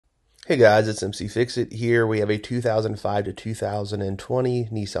Hey guys, it's MC Fixit here. We have a 2005 to 2020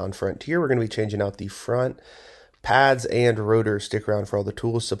 Nissan Frontier. We're going to be changing out the front pads and rotors. Stick around for all the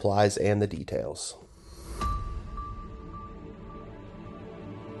tools, supplies, and the details.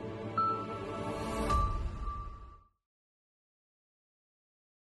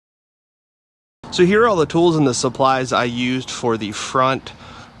 So here are all the tools and the supplies I used for the front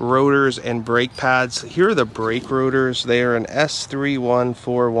rotors and brake pads. Here are the brake rotors. They are an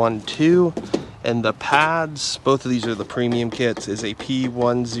S31412, and the pads, both of these are the premium kits, is a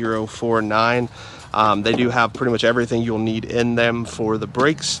P1049. They do have pretty much everything you'll need in them for the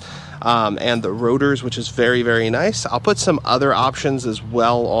brakes and the rotors, which is very, very nice. I'll put some other options as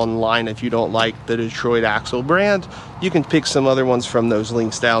well online. If you don't like the Detroit Axle brand, you can pick some other ones from those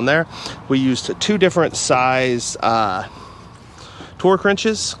links down there. We used two different size torque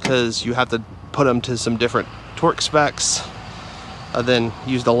wrenches because you have to put them to some different torque specs. I then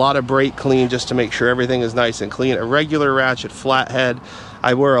used a lot of brake clean just to make sure everything is nice and clean. A regular ratchet flathead.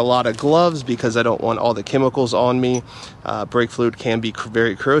 I wear a lot of gloves because I don't want all the chemicals on me. Brake fluid can be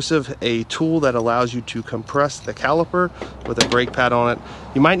very corrosive. A tool that allows you to compress the caliper with a brake pad on it.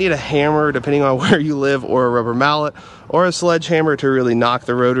 You might need a hammer depending on where you live, or a rubber mallet, or a sledgehammer to really knock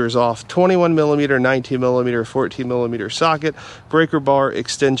the rotors off. 21mm, 19mm, 14mm socket, breaker bar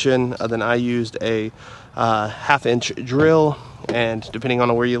extension. Then I used a half-inch drill, and depending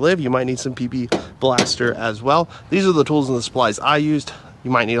on where you live, you might need some PP blaster as well. These are the tools and the supplies I used. You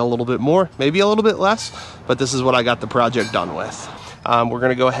might need a little bit more, maybe a little bit less, but this is what I got the project done with. We're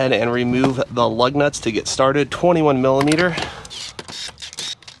going to go ahead and remove the lug nuts to get started. 21mm.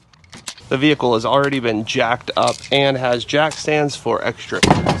 The vehicle has already been jacked up and has jack stands for extra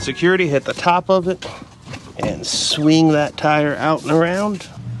security. Hit the top of it and swing that tire out and around.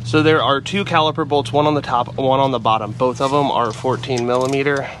 So there are two caliper bolts, one on the top, one on the bottom. Both of them are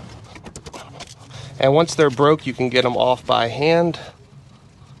 14mm. And once they're broke, you can get them off by hand,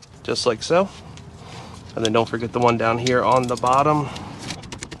 just like so. And then don't forget the one down here on the bottom.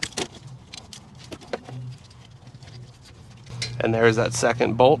 And there's that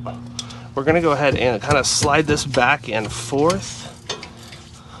second bolt. We're gonna go ahead and kind of slide this back and forth,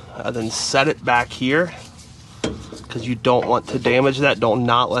 and then set it back here, because you don't want to damage that. Don't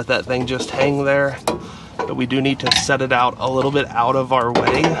not let that thing just hang there. But we do need to set it out a little bit out of our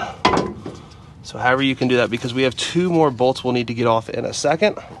way. So however you can do that, because we have two more bolts we'll need to get off in a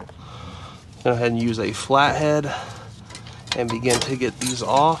second. Go ahead and use a flathead and begin to get these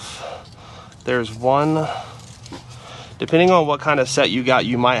off. There's one. Depending on what kind of set you got,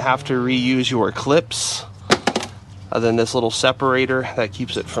 you might have to reuse your clips. Then this little separator that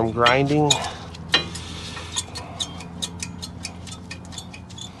keeps it from grinding.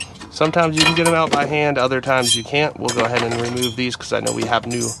 Sometimes you can get them out by hand, other times you can't. We'll go ahead and remove these because I know we have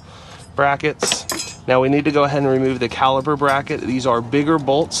new brackets. Now we need to go ahead and remove the caliper bracket. These are bigger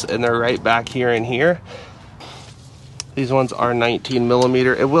bolts and they're right back here and here. These ones are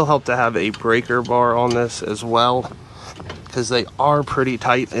 19mm. It will help to have a breaker bar on this as well, because they are pretty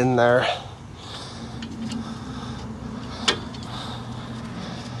tight in there.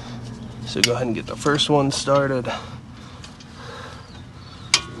 So go ahead and get the first one started.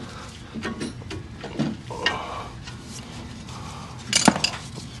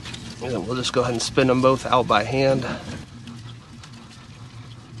 And then we'll just go ahead and spin them both out by hand.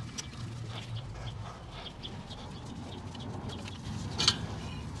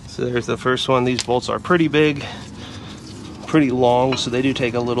 So there's the first one. These bolts are pretty big, pretty long, so they do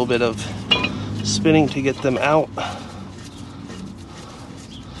take a little bit of spinning to get them out. Go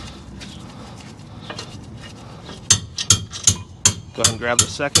ahead and grab the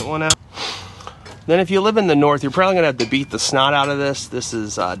second one out. Then if you live in the north, you're probably gonna have to beat the snot out of this. This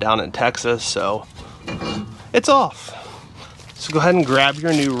is down in Texas, so it's off. So go ahead and grab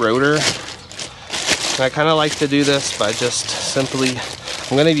your new rotor. And I kind of like to do this by just simply,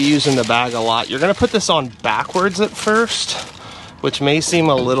 I'm gonna be using the bag a lot. You're gonna put this on backwards at first, which may seem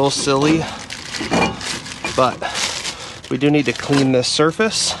a little silly, but we do need to clean this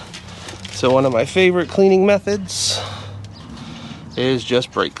surface. So one of my favorite cleaning methods is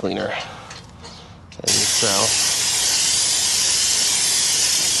just brake cleaner. And so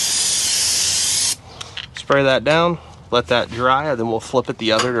spray that down, let that dry, and then we'll flip it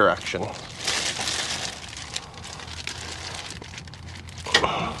the other direction.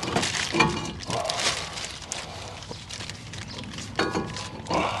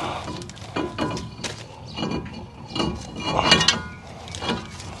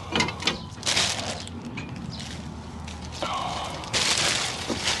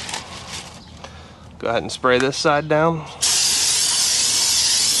 Go ahead and spray this side down.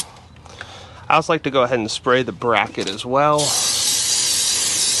 I also like to go ahead and spray the bracket as well.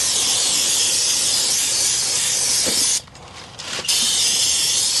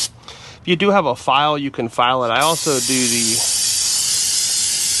 If you do have a file, you can file it. I also do the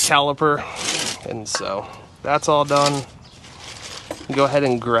caliper, and so that's all done. Go ahead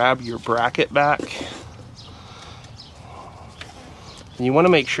and grab your bracket back. And you want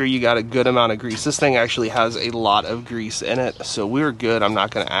to make sure you got a good amount of grease. This thing actually has a lot of grease in it, so we're good. I'm not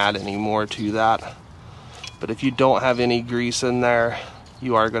going to add any more to that. But if you don't have any grease in there,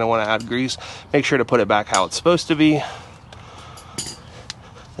 you are going to want to add grease. Make sure to put it back how it's supposed to be.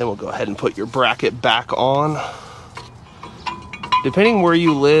 Then we'll go ahead and put your bracket back on. Depending where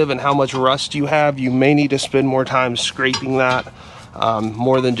you live and how much rust you have, you may need to spend more time scraping that,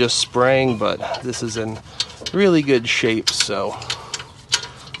 more than just spraying, but this is in really good shape. So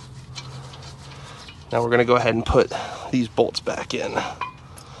now we're going to go ahead and put these bolts back in.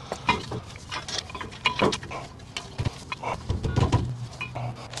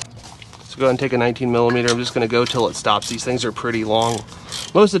 So go ahead and take a 19mm. I'm just going to go till it stops. These things are pretty long.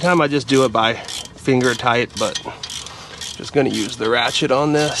 Most of the time I just do it by finger tight, but just going to use the ratchet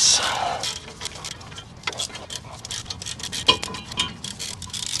on this.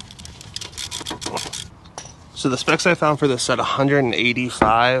 So the specs I found for this set,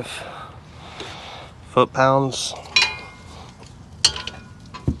 185 foot-pounds.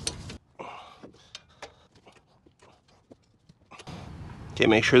 Okay,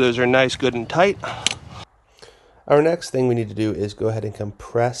 make sure those are nice, good, and tight. Our next thing we need to do is go ahead and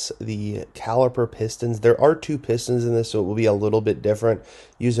compress the caliper pistons. There are 2 pistons in this, so it will be a little bit different.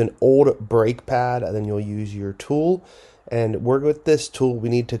 Use an old brake pad, and then you'll use your tool. And we're with this tool, we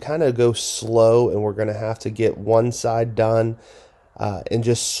need to kind of go slow, and we're going to have to get one side done and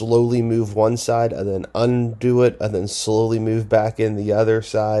just slowly move one side, and then undo it, and then slowly move back in the other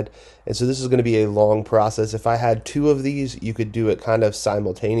side. And so this is going to be a long process. If I had 2 of these, you could do it kind of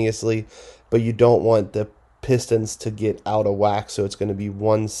simultaneously, but you don't want the pistons to get out of whack, so it's going to be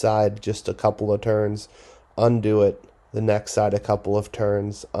one side just a couple of turns, undo it, the next side a couple of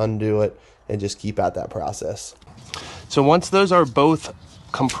turns, undo it, and just keep at that process. So once those are both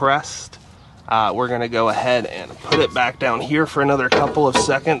compressed, we're going to go ahead and put it back down here for another couple of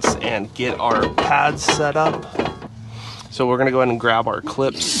seconds and get our pads set up. So we're going to go ahead and grab our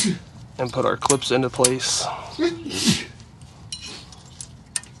clips and put our clips into place.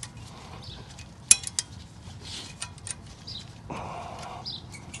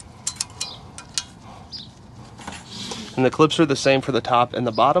 And the clips are the same for the top and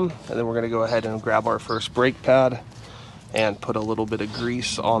the bottom. And then we're going to go ahead and grab our first brake pad and put a little bit of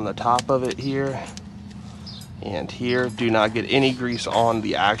grease on the top of it here and here. Do not get any grease on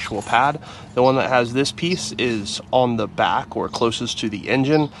the actual pad. The one that has this piece is on the back or closest to the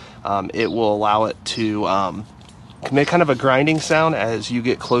engine. It will allow it to make kind of a grinding sound as you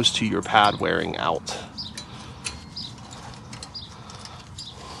get close to your pad wearing out.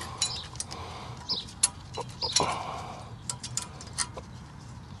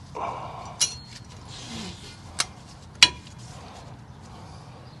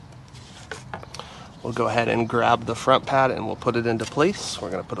 We'll go ahead and grab the front pad and we'll put it into place.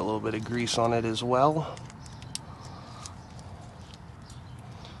 We're going to put a little bit of grease on it as well.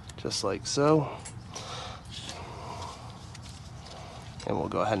 Just like so. And we'll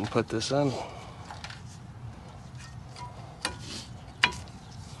go ahead and put this in.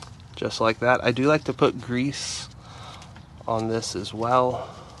 Just like that. I do like to put grease on this as well.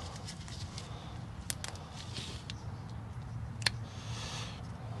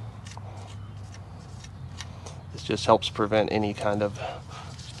 Just helps prevent any kind of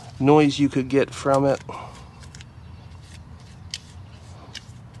noise you could get from it.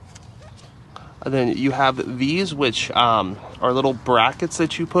 And then you have these, which are little brackets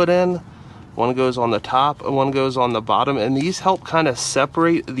that you put in. One goes on the top and one goes on the bottom, and these help kind of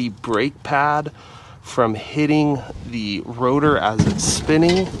separate the brake pad from hitting the rotor as it's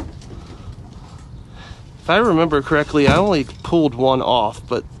spinning. If I remember correctly, I only pulled one off,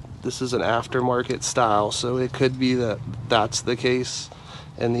 but this is an aftermarket style, so it could be that that's the case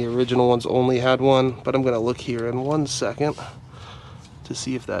and the original ones only had one, but I'm going to look here in 1 second to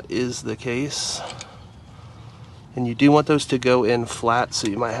see if that is the case. And you do want those to go in flat, so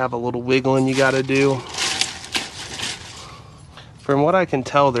you might have a little wiggling you got to do. From what I can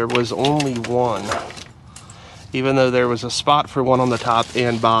tell, there was only one. Even though there was a spot for one on the top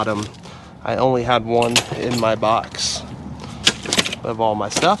and bottom, I only had one in my box of all my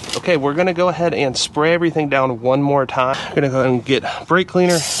stuff. Okay, we're gonna go ahead and spray everything down one more time. I'm gonna go ahead and get brake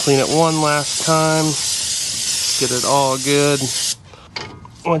cleaner, clean it one last time, get it all good.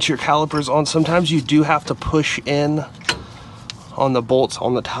 once your caliper's on, sometimes you do have to push in on the bolts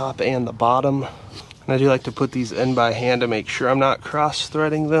on the top and the bottom. And I do like to put these in by hand to make sure I'm not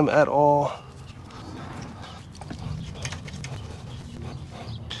cross-threading them at all.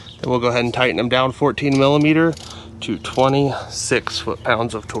 Then we'll go ahead and tighten them down 14 millimeter to 26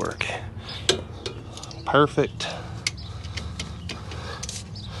 foot-pounds of torque. Perfect.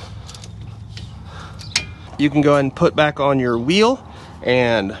 You can go ahead and put back on your wheel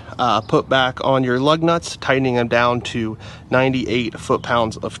and put back on your lug nuts, tightening them down to 98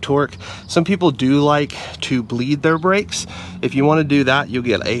 foot-pounds of torque. Some people do like to bleed their brakes. If you want to do that, you'll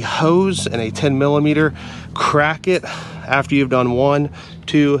get a hose and a 10 millimeter, crack it after you've done 1,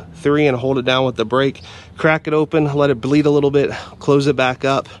 2, 3, and hold it down with the brake. Crack it open, let it bleed a little bit, close it back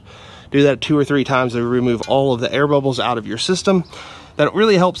up. Do that 2 or 3 times to remove all of the air bubbles out of your system. That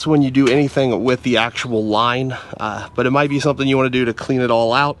really helps when you do anything with the actual line, but it might be something you want to do to clean it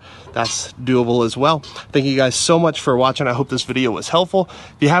all out. That's doable as well. Thank you guys so much for watching. I hope this video was helpful.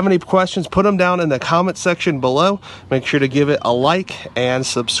 If you have any questions, put them down in the comment section below. Make sure to give it a like and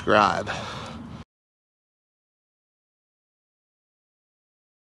subscribe.